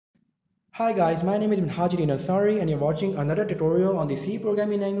Hi guys, my name is Minhajidin Ansari and you're watching another tutorial on the C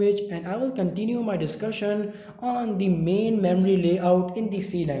programming language, and I will continue my discussion on the main memory layout in the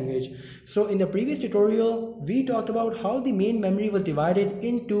C language. So in the previous tutorial, we talked about how the main memory was divided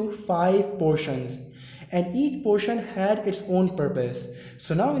into 5 portions and each portion had its own purpose.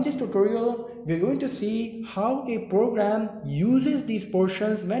 So now in this tutorial, we're going to see how a program uses these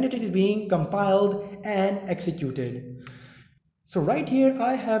portions when it is being compiled and executed. So right here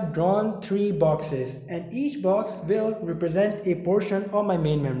I have drawn 3 boxes and each box will represent a portion of my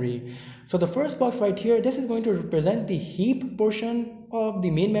main memory. So the first box right here, this is going to represent the heap portion of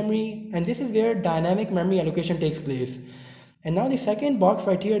the main memory, and this is where dynamic memory allocation takes place. And now the second box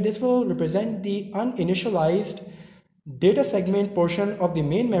right here, this will represent the uninitialized data segment portion of the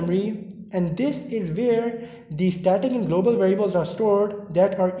main memory, and this is where the static and global variables are stored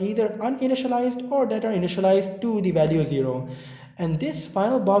that are either uninitialized or that are initialized to the value 0. And this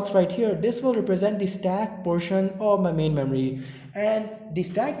final box right here, this will represent the stack portion of my main memory, and the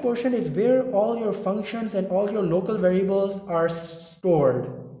stack portion is where all your functions and all your local variables are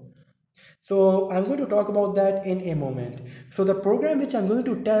stored. So I'm going to talk about that in a moment. So the program which I'm going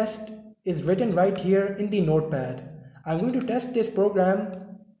to test is written right here in the notepad. I'm going to test this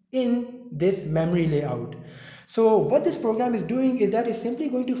program in this memory layout. So what this program is doing is that it's simply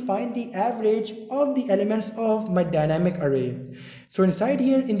going to find the average of the elements of my dynamic array. So inside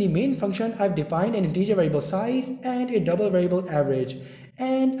here in the main function, I've defined an integer variable size and a double variable average.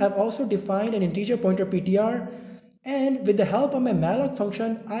 And I've also defined an integer pointer PTR, and with the help of my malloc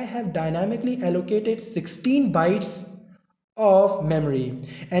function, I have dynamically allocated 16 bytes of memory,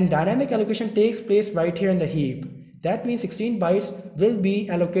 and dynamic allocation takes place right here in the heap. That means 16 bytes will be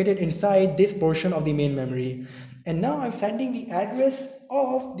allocated inside this portion of the main memory. And now I'm sending the address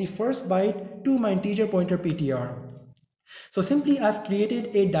of the first byte to my integer pointer PTR. So simply I've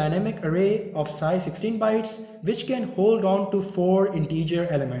created a dynamic array of size 16 bytes which can hold on to 4 integer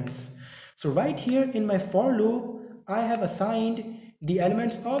elements. So right here in my for loop, I have assigned the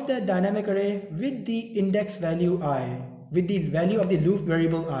elements of that dynamic array with the index value I, with the value of the loop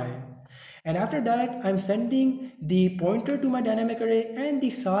variable I. And after that, I'm sending the pointer to my dynamic array and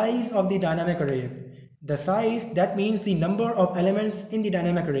the size of the dynamic array. The size, that means the number of elements in the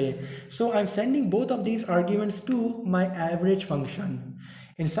dynamic array. So I'm sending both of these arguments to my average function.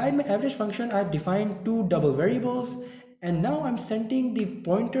 Inside my average function, I've defined 2 double variables, and now I'm sending the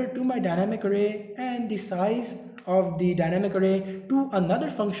pointer to my dynamic array and the size of the dynamic array to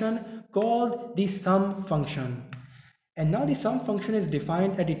another function called the sum function. And now the sum function is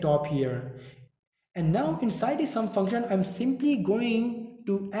defined at the top here. And now inside the sum function, I'm simply going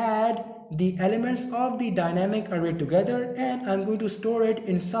to add the elements of the dynamic array together, and I'm going to store it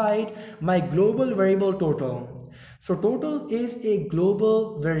inside my global variable total. So total is a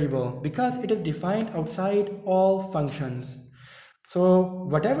global variable because it is defined outside all functions. So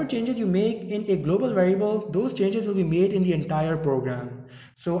whatever changes you make in a global variable, those changes will be made in the entire program.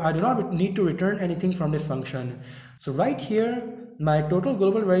 So I do not need to return anything from this function. So right here, my total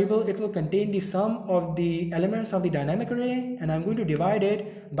global variable, it will contain the sum of the elements of the dynamic array, and I'm going to divide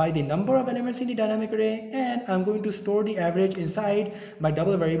it by the number of elements in the dynamic array, and I'm going to store the average inside my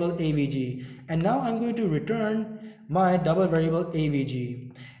double variable avg. And now I'm going to return my double variable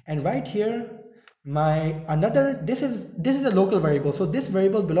avg. And right here, this is a local variable, so this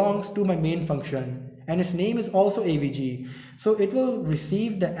variable belongs to my main function and its name is also avg. So it will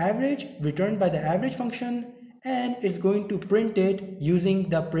receive the average returned by the average function, and it's going to print it using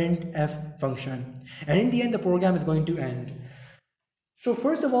the printf function, and in the end the program is going to end. So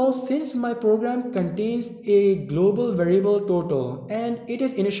first of all, since my program contains a global variable total and it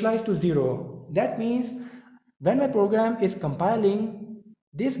is initialized to 0, that means when my program is compiling,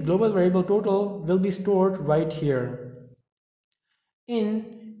 this global variable total will be stored right here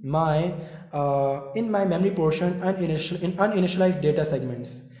in my memory portion in uninitialized data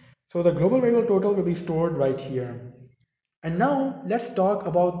segments. So the global variable total will be stored right here. And now let's talk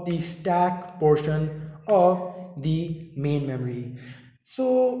about the stack portion of the main memory.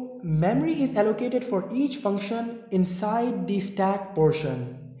 So memory is allocated for each function inside the stack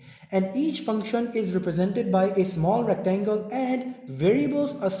portion, and each function is represented by a small rectangle, and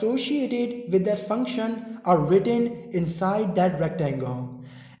variables associated with that function are written inside that rectangle.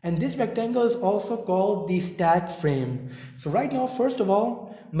 And this rectangle is also called the stack frame. So right now, first of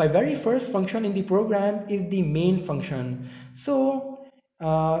all, my very first function in the program is the main function. So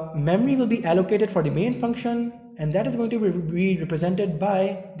memory will be allocated for the main function, and that is going to be represented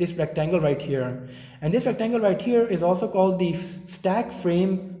by this rectangle right here. And this rectangle right here is also called the stack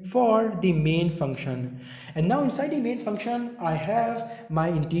frame for the main function. And now inside the main function, I have my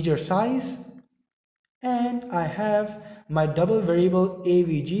integer size, and I have my double variable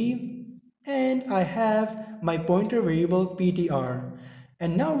avg, and I have my pointer variable ptr.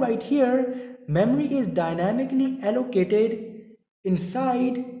 And now right here, memory is dynamically allocated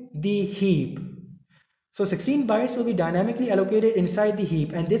inside the heap. So 16 bytes will be dynamically allocated inside the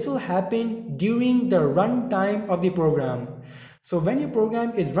heap, and this will happen during the runtime of the program. So when your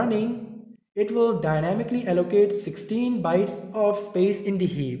program is running, it will dynamically allocate 16 bytes of space in the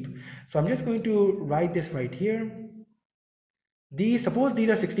heap. So I'm just going to write this right here. Suppose these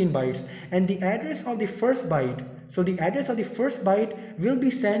are 16 bytes, and the address of the first byte, so the address of the first byte will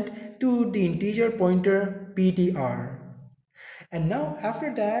be sent to the integer pointer ptr. And now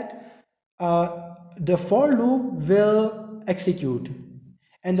after that, the for loop will execute,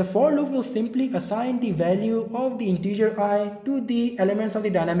 and the for loop will simply assign the value of the integer I to the elements of the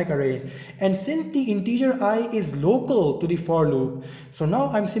dynamic array. And since the integer I is local to the for loop, so now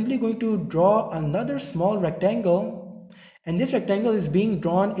I'm simply going to draw another small rectangle, and this rectangle is being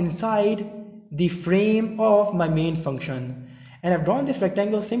drawn inside the frame of my main function. And I've drawn this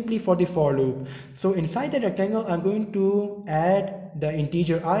rectangle simply for the for loop. So inside the rectangle, I'm going to add the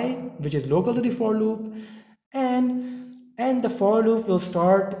integer I, which is local to the for loop, and the for loop will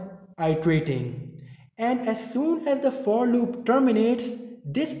start iterating. And as soon as the for loop terminates,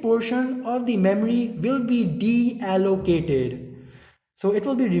 this portion of the memory will be deallocated. So it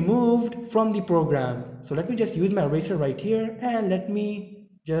will be removed from the program. So let me just use my eraser right here, and let me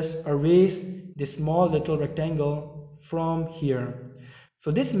just erase this small little rectangle from here. So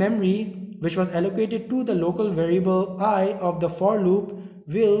this memory, which was allocated to the local variable I of the for loop,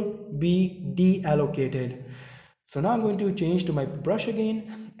 will be deallocated. So now I'm going to change to my brush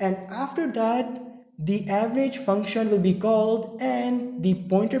again, and after that, the average function will be called, and the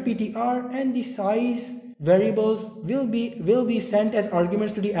pointer ptr and the size variables will be sent as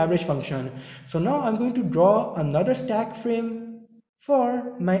arguments to the average function. So now I'm going to draw another stack frame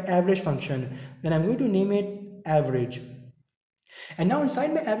for my average function, and I'm going to name it average. And now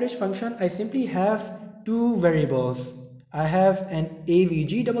inside my average function, I simply have two variables. I have an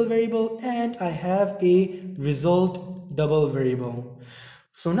avg double variable, and I have a result double variable.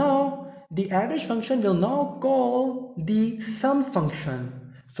 So now the average function will now call the sum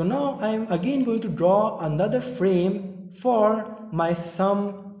function. So now I'm again going to draw another frame for my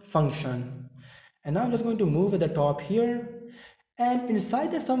sum function. And now I'm just going to move at the top here. And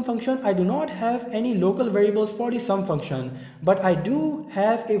inside the sum function, I do not have any local variables for the sum function, but I do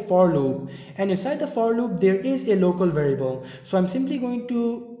have a for loop. And inside the for loop, there is a local variable. So I'm simply going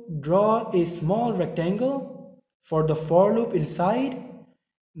to draw a small rectangle for the for loop inside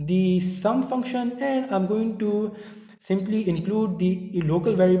the sum function, and I'm going to simply include the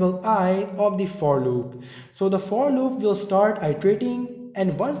local variable I of the for loop. So the for loop will start iterating,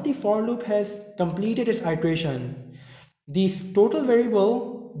 and once the for loop has completed its iteration, this total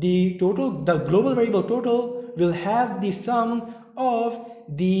variable, the global variable total, will have the sum of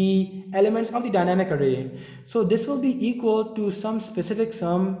the elements of the dynamic array. So this will be equal to some specific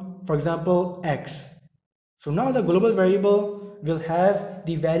sum, for example, x. So now the global variable will have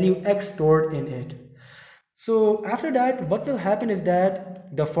the value x stored in it. So after that, what will happen is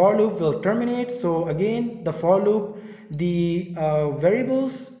that the for loop will terminate. So again, the for loop, the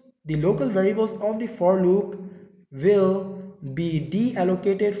local variables of the for loop will be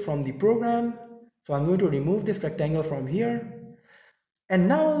deallocated from the program. So I'm going to remove this rectangle from here. And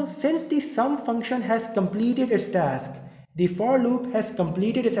now, since the sum function has completed its task, the for loop has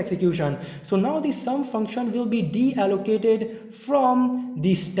completed its execution. So now the sum function will be deallocated from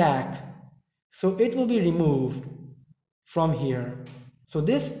the stack. So it will be removed from here. So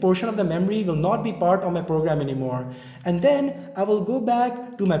this portion of the memory will not be part of my program anymore. And then I will go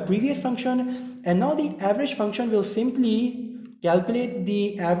back to my previous function, and now the average function will simply calculate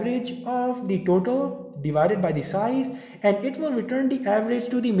the average of the total divided by the size, and it will return the average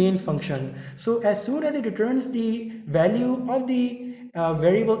to the main function. So as soon as it returns the value of the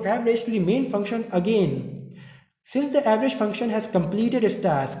variable average to the main function again, since the average function has completed its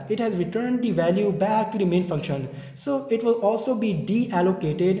task, it has returned the value back to the main function. So it will also be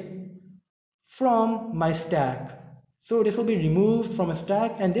deallocated from my stack. So this will be removed from a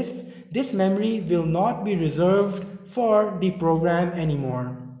stack, and this memory will not be reserved for the program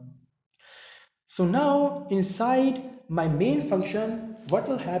anymore. So now inside my main function, what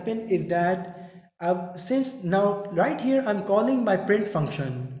will happen is that since now right here I'm calling my print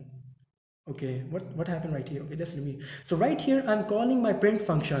function. Okay, what happened right here? Okay, just let me. So right here I'm calling my print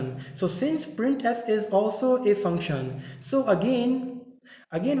function. So since printf is also a function, so again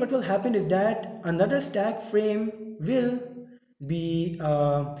what will happen is that another stack frame will be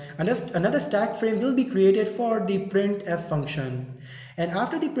another stack frame will be created for the printf function. And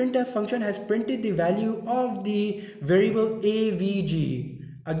after the printf function has printed the value of the variable avg,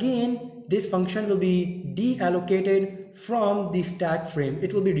 again this function will be deallocated from the stack frame.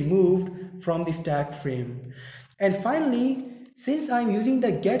 It will be removed from the stack frame. And finally, since I'm using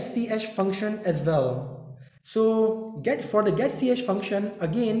the getch function as well, so for the getch function,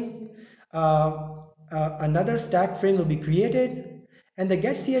 again another stack frame will be created, and the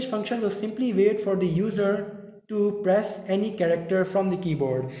getch function will simply wait for the user to press any character from the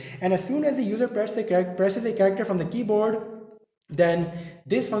keyboard. And as soon as the user presses a character from the keyboard, then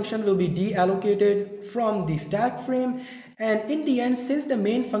this function will be deallocated from the stack frame. And in the end, since the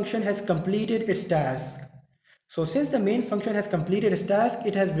main function has completed its task, so since the main function has completed its task,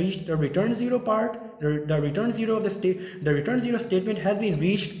 it has reached the return zero part. The return zero of the return zero statement has been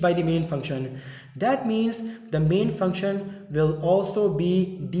reached by the main function. That means the main function will also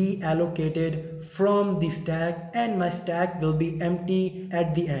be deallocated from the stack, and my stack will be empty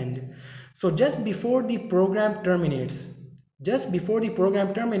at the end. So just before the program terminates,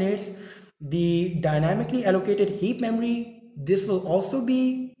 the dynamically allocated heap memory, this will also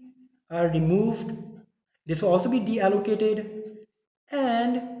be removed. This will also be deallocated,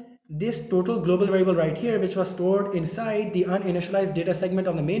 and this total global variable right here, which was stored inside the uninitialized data segment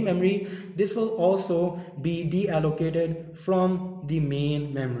of the main memory, this will also be deallocated from the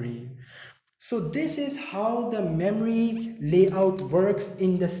main memory. So this is how the memory layout works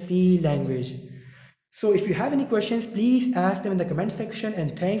in the C language. So if you have any questions, please ask them in the comment section,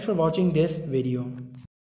 and thanks for watching this video.